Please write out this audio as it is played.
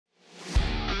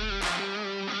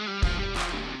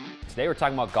Today we're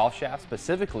talking about golf shafts,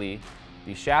 specifically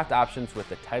the shaft options with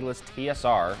the Titleist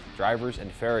TSR drivers and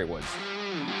fairway woods.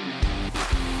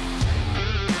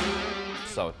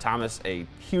 So Thomas, a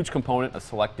huge component of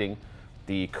selecting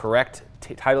the correct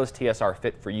Titleist TSR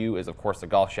fit for you is of course the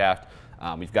golf shaft.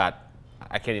 We've got,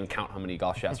 I can't even count how many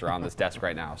golf shafts are on this desk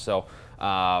right now. So,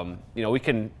 you know, I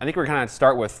think we're kind of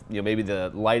start with, you know, maybe the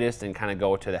lightest and kind of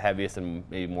go to the heaviest and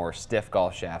maybe more stiff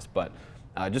golf shafts. But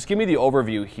just give me the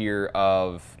overview here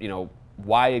of, you know,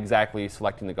 why exactly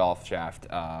selecting the golf shaft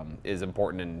is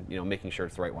important and, you know, making sure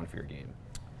it's the right one for your game.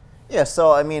 Yeah,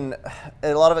 so I mean,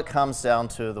 a lot of it comes down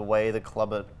to the way the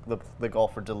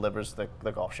golfer delivers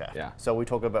the golf shaft. Yeah. So we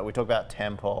talk about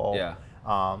tempo. Yeah.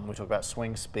 We talk about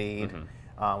swing speed.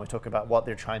 We talk about what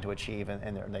they're trying to achieve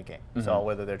in their game. So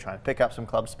whether they're trying to pick up some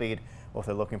club speed, or if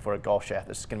they're looking for a golf shaft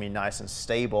that's going to be nice and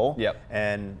stable,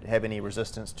 and have any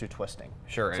resistance to twisting.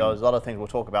 Sure. So there's a lot of things we'll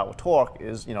talk about with torque.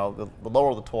 Is, you know, the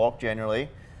lower the torque generally,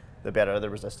 the better the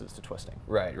resistance to twisting.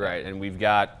 Right, right. And we've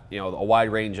got, you know, a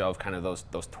wide range of kind of those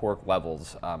torque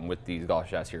levels with these golf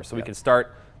shafts here. So we can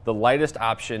start the lightest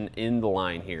option in the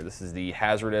line here. This is the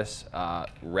HZRDUS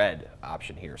Red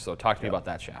option here. So talk to me about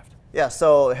that shaft. Yeah,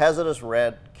 so HZRDUS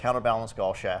Red counterbalance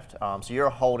golf shaft. So you're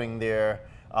holding there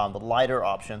the lighter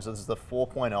options. This is the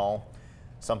 4.0.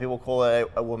 Some people call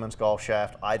it a women's golf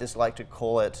shaft. I just like to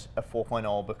call it a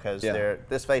 4.0 because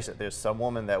let's face it, there's some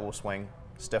women that will swing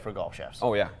stiffer golf shafts.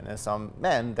 Oh yeah. And there's some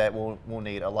men that will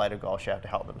need a lighter golf shaft to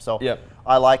help them. So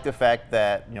I like the fact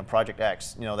that, you know, Project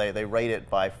X, you know, they rate it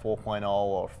by 4.0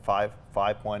 or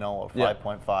 5.0 or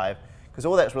 5.5. Because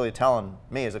all that's really telling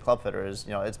me as a club fitter is,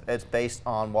 you know, it's based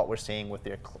on what we're seeing with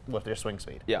their swing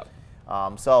speed. Yeah.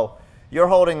 So you're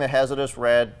holding the HZRDUS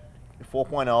Red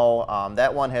 4.0.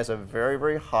 That one has a very,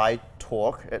 very high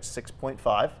torque at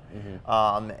 6.5,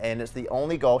 and it's the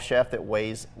only golf shaft that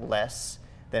weighs less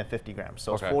than 50 grams.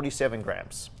 So it's 47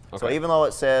 grams. So even though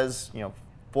it says, you know,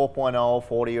 4.0,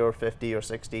 40 or 50 or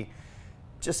 60,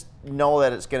 just know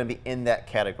that it's going to be in that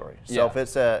category. So if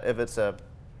it's a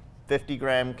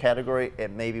 50-gram category,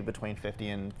 it may be between 50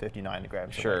 and 59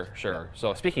 grams. Sure, sure.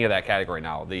 So speaking of that category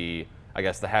now, I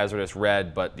guess the HZRDUS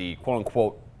Red, but the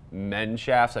quote-unquote men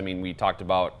shafts, I mean, we talked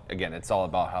about, again, it's all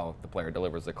about how the player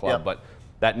delivers the club, but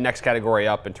that next category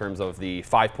up in terms of the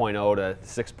 5.0 to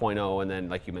 6.0, and then,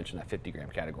 like you mentioned, that 50-gram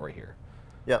category here.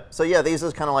 Yeah, so yeah, these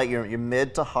are kind of like your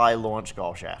mid to high launch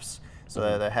golf shafts.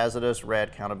 So the HZRDUS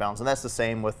Red counterbalance, and that's the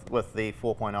same with the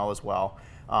 4.0 as well.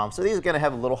 So these are going to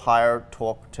have a little higher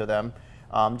torque to them.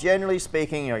 Generally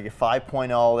speaking, you know, your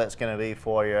 5.0, that's going to be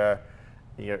for your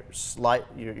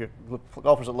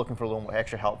golfers are looking for a little more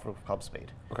extra help for club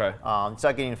speed. Okay.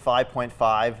 Start getting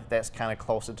 5.5, that's kind of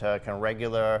closer to kind of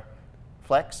regular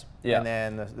flex. Yeah. And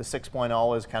then the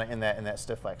 6.0 is kind of in that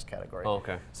stiff flex category. Oh,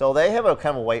 okay. So they have a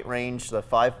kind of a weight range. The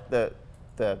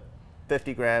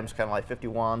 50 grams, kind of like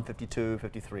 51, 52,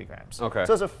 53 grams. Okay.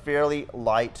 So it's a fairly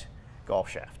light golf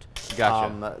shaft.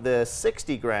 Gotcha. The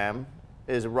 60 gram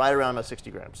is right around the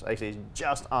 60 grams. Actually, it's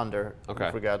just under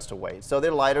with regards to weight. So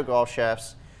they're lighter golf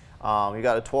shafts. You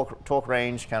got a torque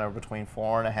range kind of between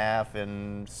 4.5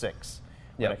 and 6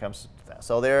 when it comes to that.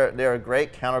 So they're a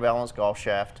great counterbalance golf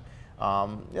shaft.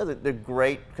 Yeah, they're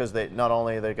great because not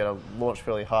only they're going to launch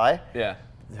fairly high, to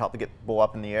help to get the ball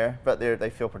up in the air, but they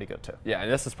feel pretty good too. Yeah,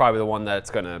 and this is probably the one that's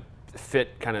going to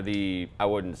fit kind of I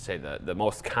wouldn't say the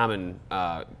most common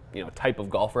you know, type of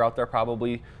golfer out there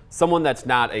probably. Someone that's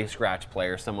not a scratch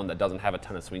player, someone that doesn't have a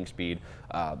ton of swing speed,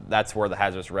 that's where the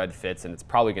HZRDUS Red fits, and it's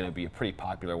probably going to be a pretty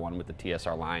popular one with the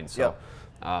TSR line. So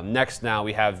next now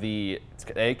we have they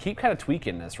keep kind of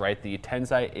tweaking this, right? The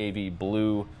Tensei AV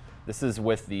Blue. This is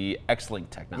with the XLink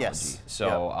technology. Yes.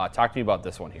 So talk to me about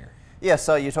this one here. Yeah,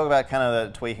 so you talk about kind of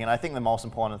the tweaking. I think the most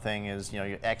important thing is, you know,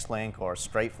 your XLink or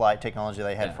straight flight technology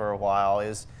they had for a while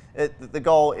is, the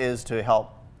goal is to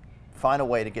help find a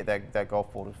way to get that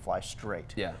golf ball to fly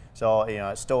straight. Yeah. So, you know,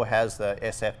 it still has the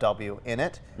SFW in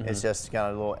it. It's just got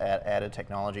a little added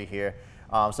technology here.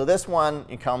 So this one,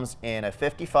 it comes in a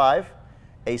 55,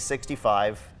 a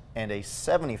 65, and a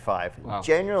 75. Wow.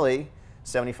 Generally,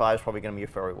 75 is probably going to be your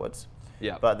fairway woods.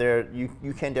 Yeah. But you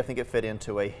can definitely get fit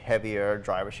into a heavier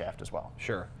driver shaft as well.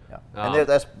 Sure. Yeah. And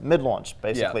that's mid-launch,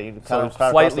 basically. Yeah. Kind of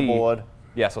across the board.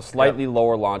 Yeah, so slightly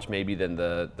lower launch maybe than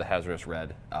the HZRDUS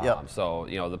Red. So,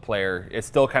 you know, the player, it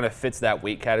still kind of fits that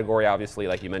weight category, obviously.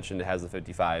 Like you mentioned, it has the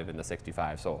 55 and the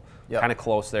 65. So kind of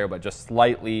close there, but just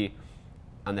slightly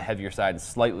on the heavier side and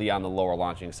slightly on the lower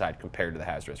launching side compared to the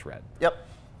HZRDUS Red. Yep.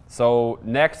 So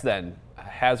next then,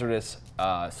 HZRDUS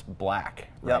Black,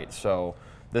 right? So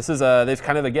This is they've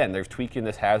kind of, again, they're tweaking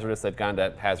this HZRDUS. They've gone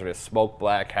to HZRDUS Smoke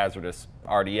Black, HZRDUS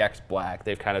RDX Black.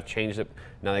 They've kind of changed it.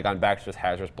 Now they've gone back to just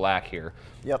HZRDUS Black here.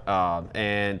 Yep.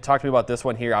 And talk to me about this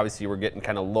one here. Obviously, we're getting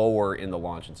kind of lower in the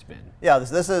launch and spin. Yeah,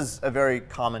 this is a very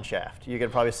common shaft. You can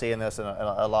probably see in this in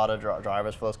a lot of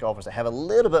drivers for those golfers that have a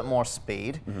little bit more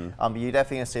speed. But you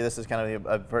definitely see this is kind of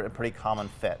a pretty common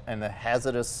fit. And the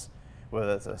HZRDUS,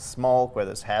 whether it's a Smoke,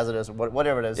 whether it's HZRDUS,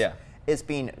 whatever it is, it's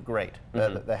been great.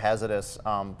 The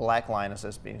HZRDUS Black line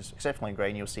has been exceptionally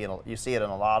great, and you see it in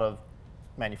a lot of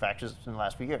manufacturers in the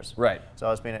last few years. Right.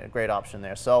 So it's been a great option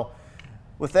there. So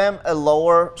with them,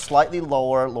 a slightly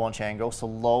lower launch angle, so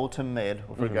low to mid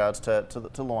with regards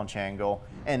to launch angle,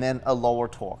 and then a lower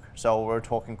torque. So we're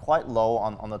talking quite low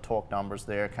on the torque numbers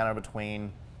there, kind of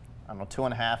between, I don't know,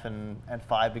 2.5 and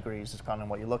 5 degrees is kind of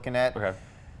what you're looking at. Okay.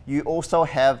 You also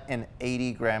have an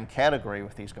 80-gram category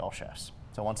with these golf shafts.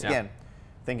 So once again,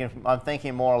 I'm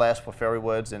thinking more or less for fairway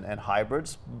woods and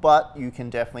hybrids, but you can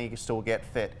definitely still get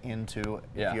fit into,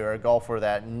 if you're a golfer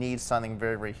that needs something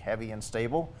very, very heavy and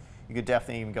stable, you could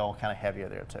definitely even go kind of heavier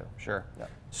there too. Sure. Yep.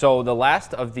 So the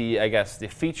last of the, I guess, the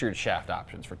featured shaft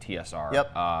options for TSR.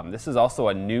 Yep. This is also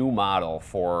a new model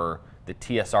for the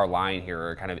TSR line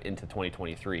here, kind of into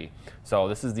 2023. So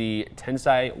this is the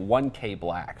Tensei 1K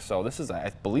Black. So this is,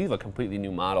 I believe, a completely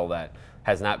new model that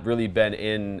has not really been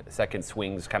in Second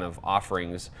Swing's kind of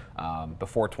offerings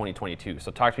before 2022.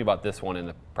 So talk to me about this one and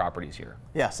the properties here.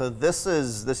 Yeah, so this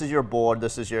is your board.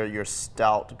 This is your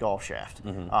stout golf shaft.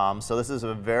 So this is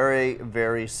a very,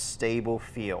 very stable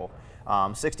feel.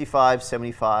 65,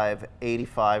 75,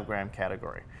 85 gram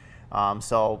category.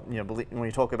 So when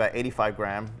you talk about 85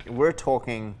 gram, we're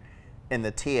talking in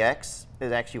the TX,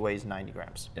 it actually weighs 90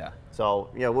 grams. Yeah. So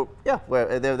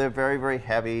they're very, very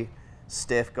heavy,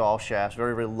 stiff golf shafts,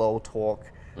 very, very low torque,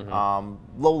 low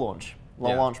launch.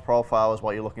 Low launch profile is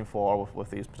what you're looking for with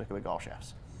these particular golf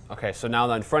shafts. Okay, so now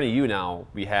in front of you now,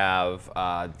 we have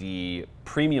the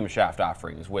premium shaft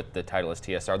offerings with the Titleist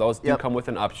TSR. Those do come with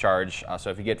an upcharge, so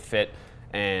if you get fit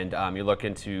and you're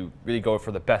looking to really go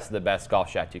for the best of the best golf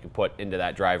shaft you can put into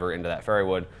that driver, into that fairway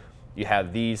wood, you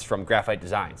have these from Graphite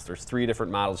Designs. There's 3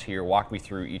 different models here. Walk me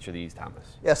through each of these,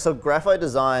 Thomas. Yeah, so Graphite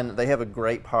Design, they have a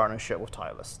great partnership with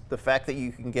Titleist. The fact that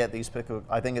you can get these,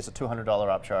 I think it's a $200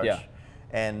 upcharge,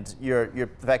 and the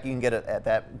fact you can get it at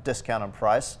that discounted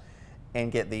price and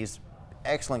get these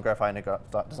excellent Graphite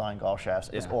Design golf shafts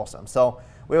is awesome. So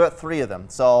we've got 3 of them.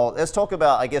 So let's talk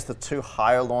about, I guess, the 2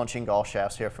 higher launching golf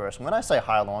shafts here first. When I say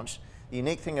high launch, the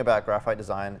unique thing about Graphite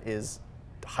Design is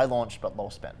high launch but low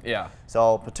spin. Yeah.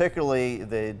 So particularly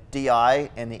the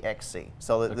DI and the XC.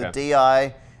 So the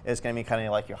DI is going to be kind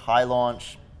of like your high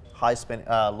launch, high spin,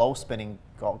 low spinning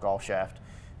golf shaft.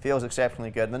 Feels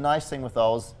exceptionally good. And the nice thing with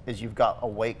those is you've got a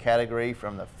weight category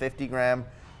from the 50 gram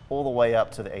all the way up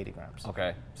to the 80 grams.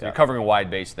 Okay, so you're covering a wide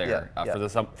base there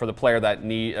for the player that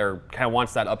kind of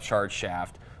wants that upcharge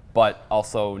shaft, but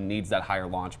also needs that higher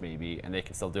launch maybe, and they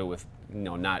can still do it with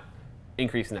not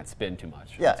increasing that spin too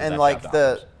much. Yeah, and like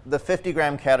the 50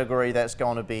 gram category, that's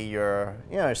going to be your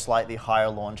slightly higher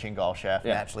launching golf shaft.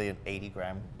 Naturally, an 80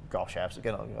 gram golf shaft is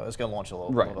going to launch a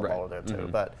little bit lower there too.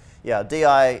 But yeah,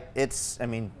 DI,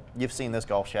 you've seen this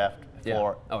golf shaft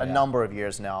for a number of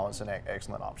years now. It's an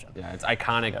excellent option. Yeah, it's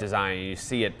iconic design. You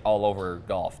see it all over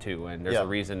golf too, and there's a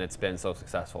reason it's been so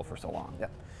successful for so long. Yeah.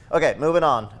 Okay, moving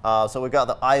on. So we've got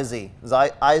the IZ.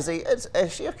 IZ, it's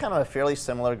actually kind of a fairly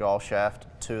similar golf shaft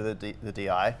to the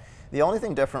DI. The only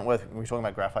thing different when we're talking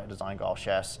about Graphite Design golf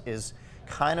shafts is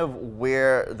kind of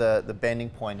where the bending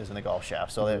point is in the golf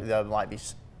shaft. So there might be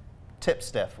tip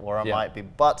stiff, or it might be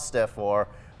butt stiff, or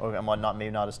maybe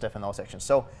not as stiff in those sections.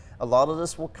 So a lot of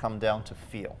this will come down to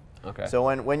feel. Okay. So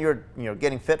when you're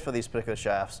getting fit for these particular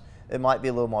shafts, it might be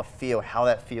a little more feel, how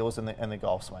that feels in the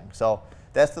golf swing. So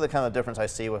that's the kind of difference I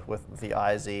see with the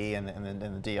IZ and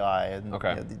the DI.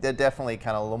 And, they're definitely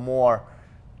kind of a little more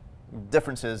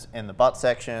differences in the butt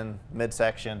section, mid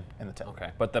section, and the tip. Okay,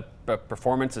 but the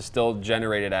performance is still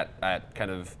generated at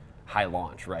kind of high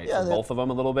launch, right? Yeah, for both of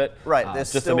them a little bit. Right.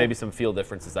 Just so maybe some feel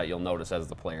differences that you'll notice as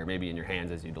the player, maybe in your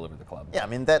hands as you deliver the club. Yeah,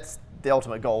 that's the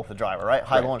ultimate goal with the driver, right?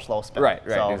 High launch, low spin. Right,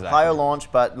 so exactly. Higher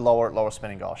launch, but lower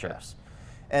spinning golf shafts.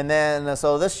 And then,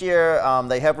 so this year,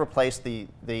 they have replaced the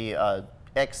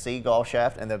XC golf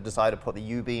shaft, and they've decided to put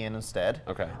the UB in instead.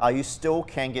 Okay. You still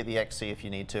can get the XC if you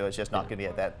need to. It's just not going to be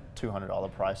at that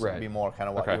 $200 price. It'll be more kind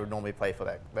of what you would normally pay for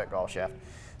that golf shaft.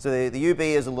 So the UB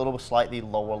is a little slightly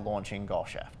lower launching golf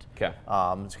shaft. Okay.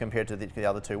 Compared to the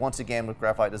other two. Once again, with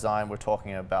Graphite Design, we're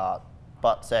talking about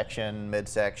butt section, mid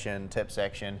section, tip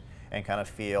section, and kind of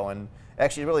feel. And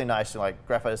actually, really nice. Like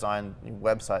Graphite Design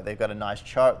website, they've got a nice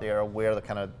chart there of where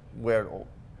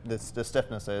the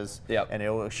stiffness is, Yep. and it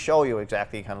will show you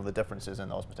exactly kind of the differences in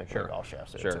those particular golf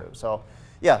shafts there Sure. too. So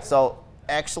yeah, so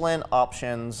excellent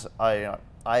options. I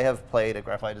have played a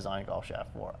Graphite Design golf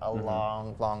shaft for a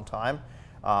long time,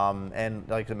 and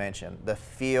like I mentioned, the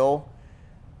feel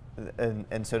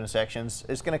in certain sections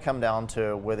is going to come down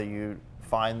to whether you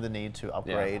find the need to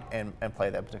upgrade and play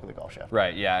that particular golf shaft.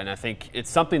 Right, yeah, and I think it's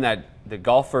something that the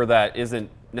golfer that isn't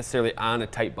necessarily on a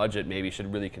tight budget maybe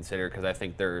should really consider, because I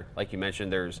think there, like you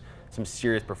mentioned, there's some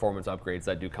serious performance upgrades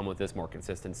that do come with this, more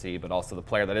consistency, but also the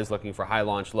player that is looking for high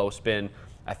launch, low spin,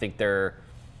 I think they're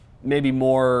maybe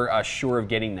more sure of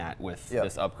getting that with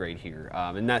this upgrade here.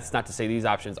 And that's not to say these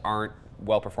options aren't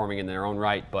well performing in their own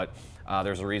right, but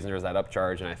there's a reason there's that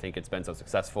upcharge, and I think it's been so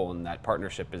successful, and that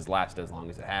partnership has lasted as long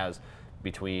as it has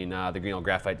between the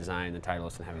Graphite Design and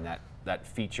Titleist, and having that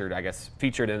featured, I guess,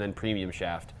 featured and then premium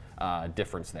shaft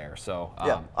difference there. So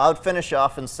yeah, I would finish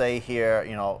off and say here,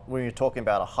 you know, when you're talking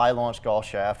about a high launch golf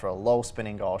shaft or a low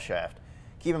spinning golf shaft,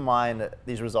 keep in mind that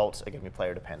these results are going to be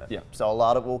player dependent. Yeah. So a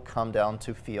lot of it will come down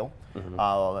to feel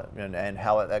and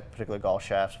how that particular golf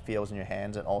shaft feels in your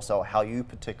hands, and also how you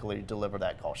particularly deliver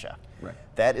that golf shaft. Right.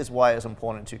 That is why it's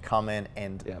important to come in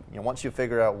and you know, once you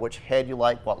figure out which head you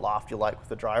like, what loft you like with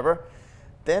the driver,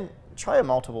 then try a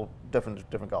multiple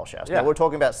different golf shafts. Yeah. Now we're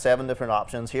talking about 7 different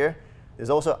options here. There's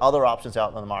also other options out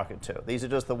in the market too. These are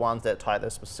just the ones that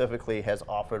Titleist specifically has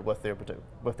offered with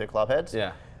their club heads.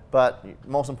 Yeah. But the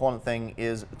most important thing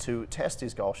is to test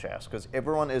these golf shafts, because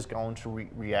everyone is going to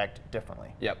react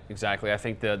differently. Yep, exactly. I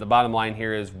think the bottom line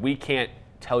here is we can't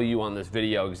tell you on this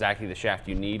video exactly the shaft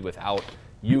you need without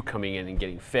you coming in and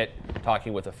getting fit,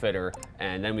 talking with a fitter,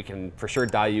 and then we can for sure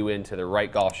dial you into the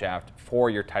right golf shaft for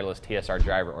your Titleist TSR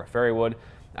driver or fairway wood.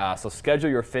 So schedule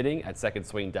your fitting at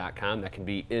secondswing.com. That can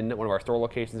be in one of our store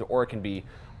locations, or it can be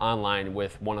online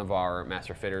with one of our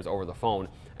master fitters over the phone,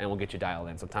 and we'll get you dialed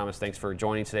in. So Thomas, thanks for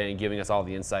joining today and giving us all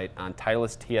the insight on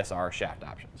Titleist TSR shaft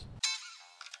options.